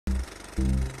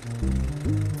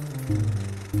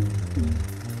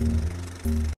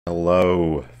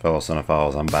Hello, fellow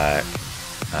cinephiles, I'm back,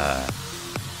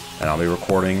 and I'll be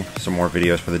recording some more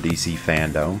videos for the DC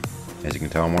Fandome. As you can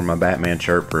tell, I'm wearing my Batman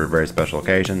shirt for a very special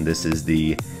occasion. This is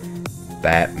the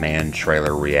Batman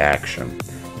trailer reaction.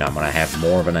 Now, I'm going to have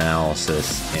more of an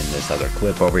analysis in this other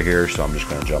clip over here, so I'm just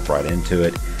going to jump right into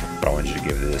it. But I want you to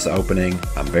give this opening.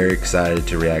 I'm very excited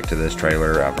to react to this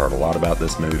trailer. I've heard a lot about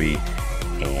this movie,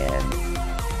 and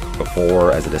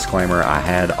before, as a disclaimer, I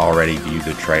had already viewed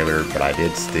the trailer, but I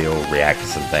did still react to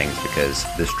some things because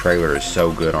this trailer is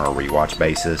so good on a rewatch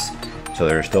basis. So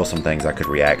there are still some things I could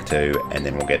react to, and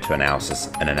then we'll get to an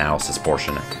analysis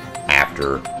portion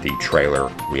after the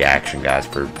trailer reaction, guys,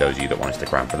 for those of you that want to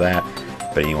stick around for that.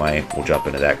 But anyway, we'll jump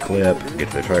into that clip, get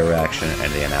to the trailer reaction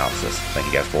and the analysis. Thank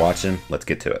you guys for watching. Let's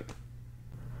get to it.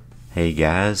 Hey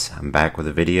guys, I'm back with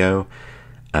a video.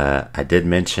 I did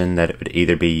mention that it would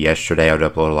either be yesterday I would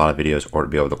upload a lot of videos, or it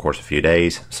would be over the course of a few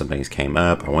days. Some things came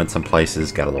up, I went some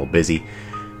places, got a little busy.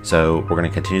 So we're going to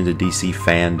continue the DC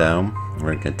Fandome. We're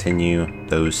going to continue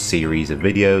those series of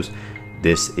videos.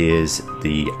 This is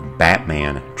the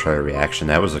Batman trailer reaction.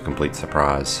 That was a complete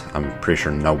surprise. I'm pretty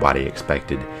sure nobody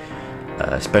expected,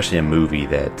 especially a movie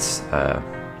that's,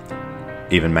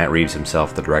 even Matt Reeves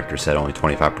himself, the director, said only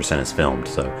 25% is filmed.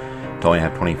 So to only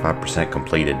have 25%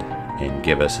 completed and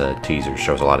give us a teaser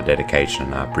shows a lot of dedication,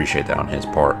 and I appreciate that on his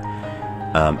part.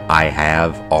 I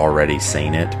have already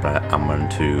seen it, but I'm going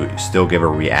to still give a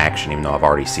reaction even though I've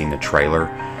already seen the trailer,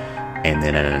 and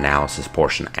then an analysis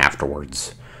portion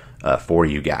afterwards for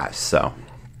you guys. So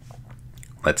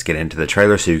let's get into the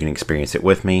trailer so you can experience it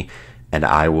with me, and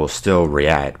I will still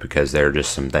react because there are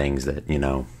just some things that, you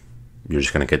know, you're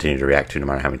just going to continue to react to no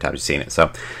matter how many times you've seen it.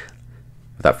 So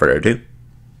without further ado,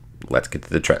 let's get to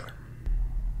the trailer.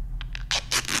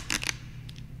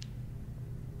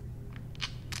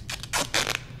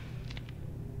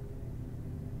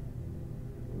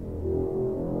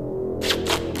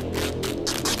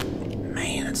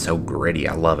 So gritty,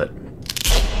 I love it.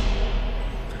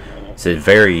 It's a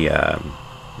very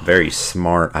very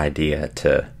smart idea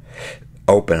to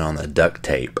open on the duct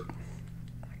tape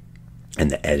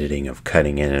and the editing of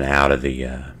cutting in and out of the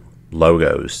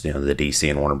logos, you know, the DC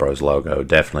and Warner Bros logo.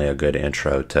 Definitely a good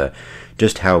intro to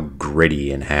just how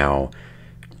gritty and how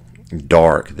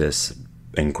dark this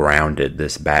and grounded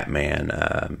this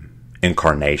Batman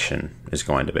incarnation is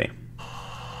going to be.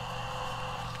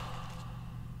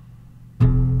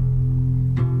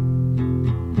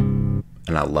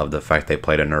 And I love the fact they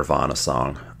played a Nirvana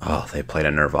song. Oh, they played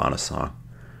a Nirvana song.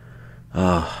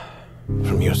 Oh.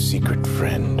 From your secret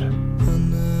friend.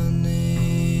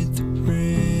 Underneath the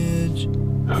bridge.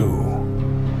 Who?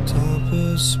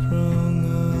 Topper sprung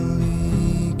a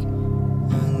leak,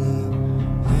 and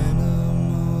the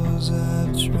animals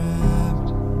I've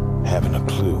trapped. Haven't a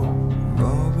clue.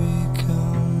 All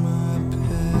become my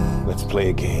pet. Let's play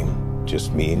a game.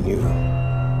 Just me and you.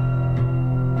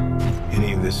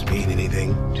 Any of this mean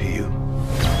anything to you?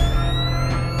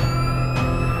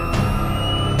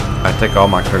 I take all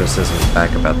my criticisms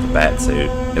back about the bat suit.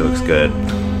 It looks good.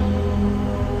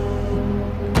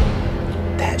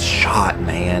 That shot,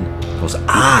 man. Those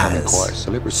eyes.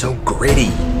 So gritty.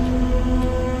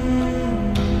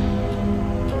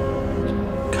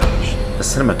 Gosh, the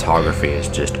cinematography is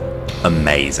just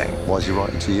amazing. Why is he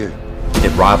writing to you?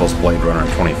 It rivals Blade Runner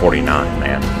 2049,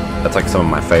 man. That's like some of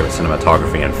my favorite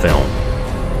cinematography in film.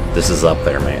 This is up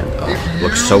there, man. Oh, it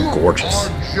looks so gorgeous.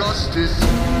 Justice,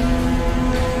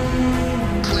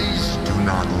 please do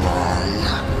not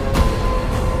lie.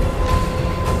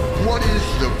 What is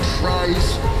the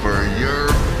price for your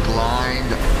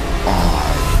blind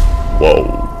eye? Whoa.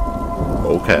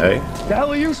 Okay. The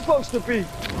hell are you supposed to be?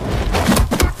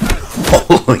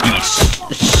 Holy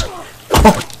sh!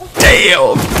 Oh,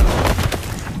 damn!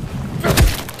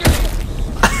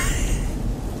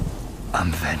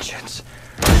 I'm vengeance.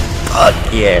 Fuck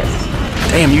yes.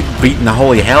 Damn, you beating the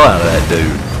holy hell out of that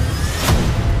dude.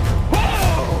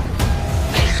 Whoa!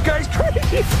 This guy's crazy.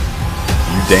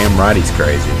 You damn right he's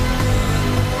crazy.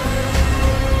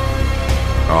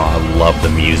 Oh, I love the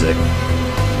music.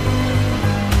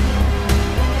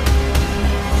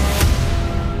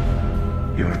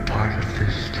 You're part of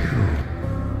this too.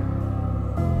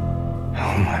 How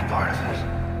am I part of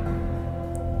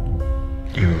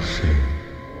it? You'll see.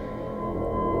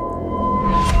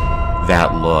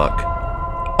 That look.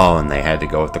 Oh, and they had to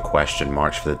go with the question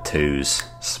marks for the twos.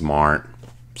 Smart.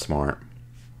 Smart.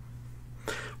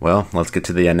 Well, let's get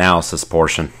to the analysis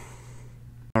portion.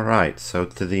 Alright, so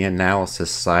to the analysis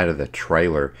side of the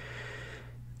trailer.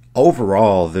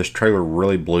 Overall, this trailer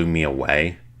really blew me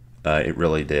away. It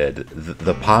really did.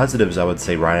 The positives, I would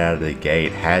say, right out of the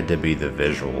gate had to be the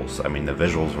visuals. I mean, the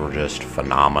visuals were just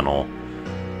phenomenal.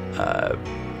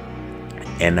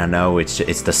 And I know it's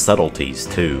the subtleties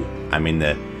too. I mean,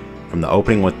 from the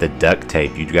opening with the duct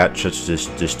tape, you got just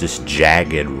this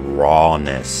jagged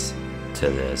rawness to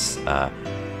this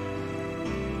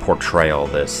portrayal,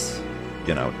 this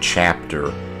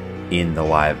chapter in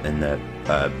the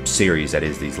series that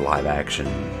is these live action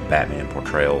Batman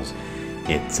portrayals.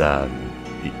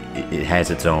 It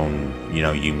has its own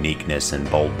uniqueness and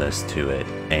boldness to it,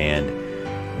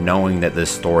 and knowing that this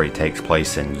story takes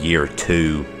place in year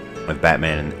 2 of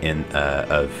Batman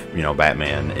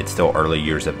Batman, it's still early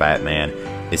years of Batman.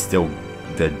 It's still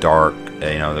the dark,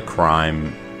 the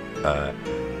crime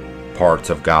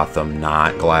parts of Gotham.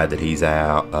 Not glad that he's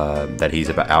out,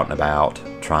 out and about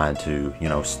trying to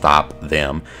stop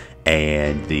them,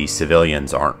 and the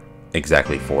civilians aren't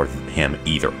exactly for him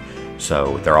either.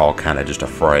 So they're all kind of just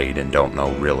afraid and don't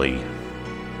know really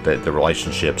that the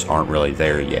relationships aren't really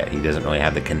there yet. He doesn't really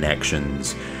have the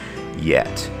connections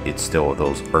yet. It's still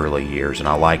those early years, and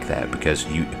I like that because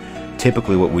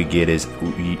typically what we get is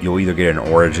you'll either get an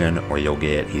origin or you'll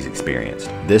get he's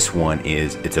experienced. This one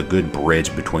it's a good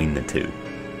bridge between the two.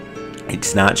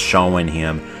 It's not showing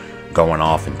him going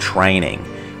off and training.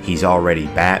 He's already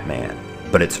Batman,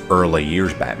 but it's early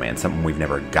years Batman, something we've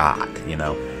never got,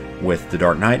 With the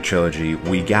Dark Knight trilogy,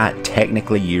 we got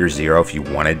technically year 0, if you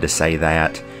wanted to say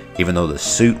that, even though the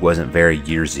suit wasn't very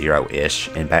year 0-ish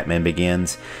in Batman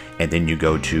Begins. And then you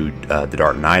go to the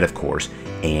Dark Knight, of course,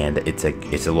 and it's a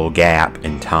little gap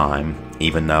in time.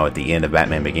 Even though at the end of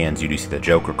Batman Begins, you do see the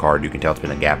Joker card, you can tell it's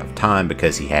been a gap of time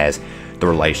because he has the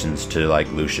relations to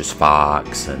like Lucius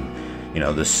Fox, and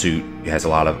the suit has a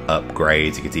lot of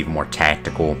upgrades. It gets even more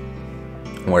tactical.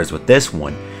 Whereas with this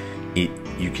one,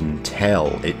 you can tell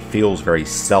it feels very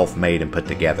self-made and put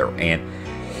together. And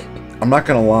I'm not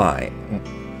gonna lie,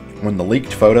 when the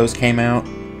leaked photos came out,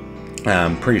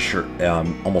 I'm pretty sure,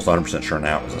 almost 100% sure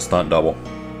now, it was a stunt double.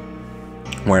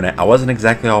 Where I wasn't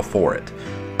exactly all for it.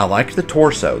 I liked the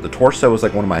torso. The torso was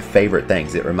like one of my favorite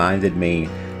things. It reminded me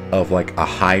of like a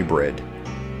hybrid,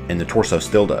 and the torso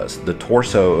still does. The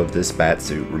torso of this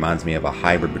Batsuit reminds me of a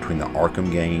hybrid between the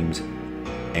Arkham games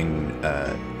and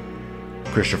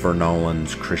Christopher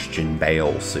Nolan's Christian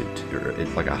Bale suit.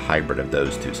 It's like a hybrid of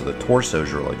those two. So the torso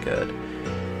is really good,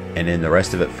 and then the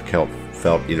rest of it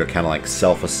felt either kind of like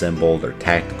self-assembled or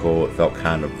tactical. It felt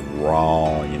kind of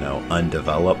raw,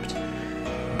 undeveloped.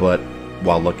 But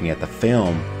while looking at the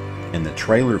film and the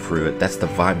trailer for it, that's the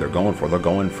vibe they're going for. They're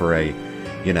going for a,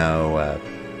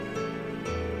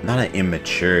 not an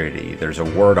immaturity. There's a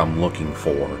word I'm looking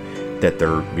for that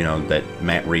they're, that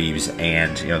Matt Reeves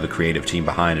and, the creative team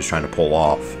behind is trying to pull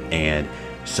off. And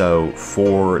so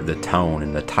for the tone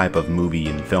and the type of movie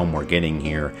and film we're getting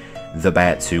here, the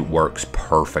Batsuit works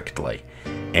perfectly.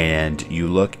 And you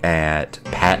look at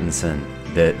Pattinson,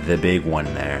 the big one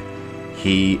there,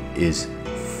 he is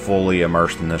fully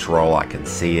immersed in this role. I can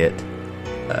see it.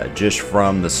 Just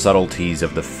from the subtleties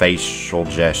of the facial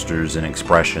gestures and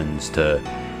expressions to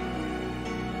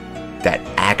that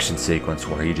action sequence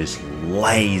where he just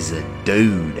lays a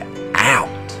dude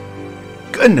out.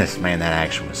 Goodness, man, that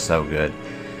action was so good.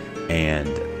 And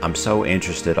I'm so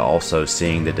interested also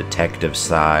seeing the detective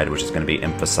side, which is going to be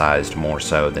emphasized more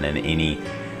so than in any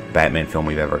Batman film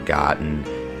we've ever gotten.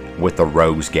 With the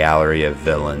rogues gallery of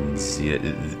villains,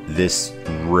 this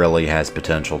really has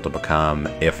potential to become,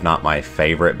 if not my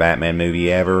favorite Batman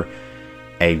movie ever,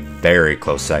 a very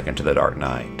close second to The Dark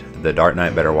Knight. The Dark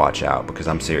Knight better watch out, because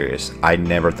I'm serious. I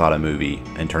never thought a movie,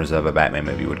 in terms of a Batman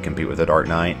movie, would compete with The Dark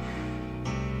Knight.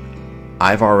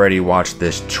 I've already watched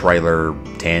this trailer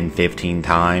 10, 15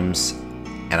 times,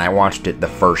 and I watched it the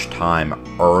first time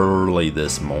early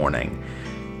this morning.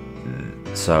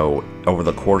 So, over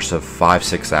the course of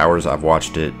 5-6 hours, I've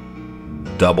watched it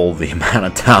double the amount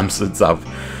of time since I've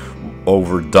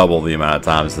double the amount of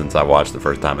time since I watched the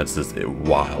first time. It's just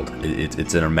wild.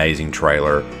 It's an amazing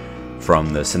trailer,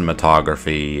 from the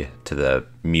cinematography to the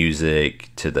music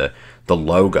to the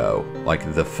logo.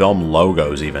 Like, the film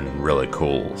logo is even really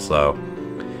cool. So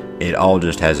it all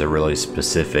just has a really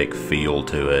specific feel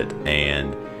to it,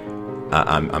 and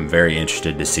I'm very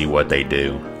interested to see what they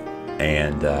do.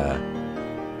 And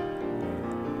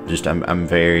I'm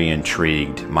very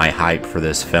intrigued. My hype for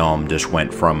this film just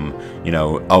went from,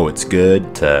 oh, it's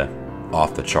good, to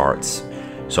off the charts.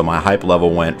 So my hype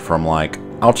level went from like,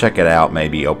 I'll check it out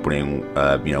maybe opening,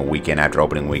 weekend after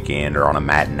opening weekend or on a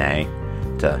matinee,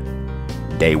 to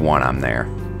day one I'm there.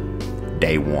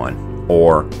 Day one.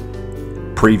 Or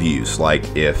previews, like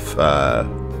if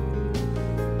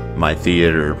my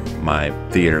theater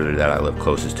that I live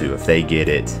closest to, if they get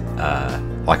it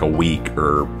like a week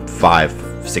or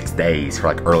 5-6 days for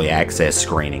like early access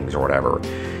screenings or whatever,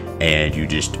 and you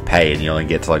just pay and you only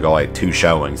get to like 2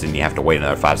 showings and you have to wait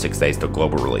another 5-6 days till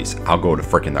global release, I'll go to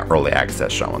freaking the early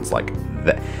access showings. Like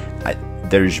that,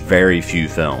 there's very few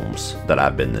films that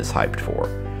I've been this hyped for,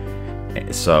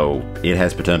 so it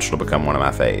has potential to become one of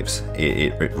my faves.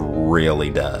 It really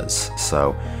does.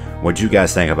 So what'd you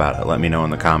guys think about it? Let me know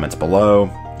in the comments below.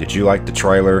 Did you like the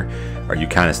trailer? Are you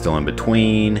kind of still in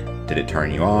between? Did it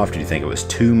turn you off? Did you think it was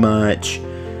too much?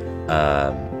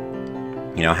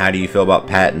 You know, how do you feel about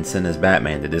Pattinson as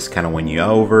Batman? Did this kind of win you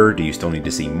over? Do you still need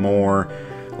to see more?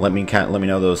 Let me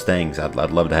know those things. I'd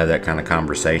love to have that kind of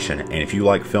conversation. And if you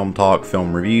like film talk,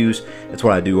 film reviews, that's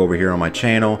what I do over here on my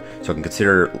channel. So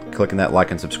consider clicking that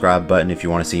like and subscribe button if you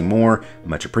want to see more.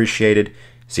 Much appreciated.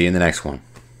 See you in the next one.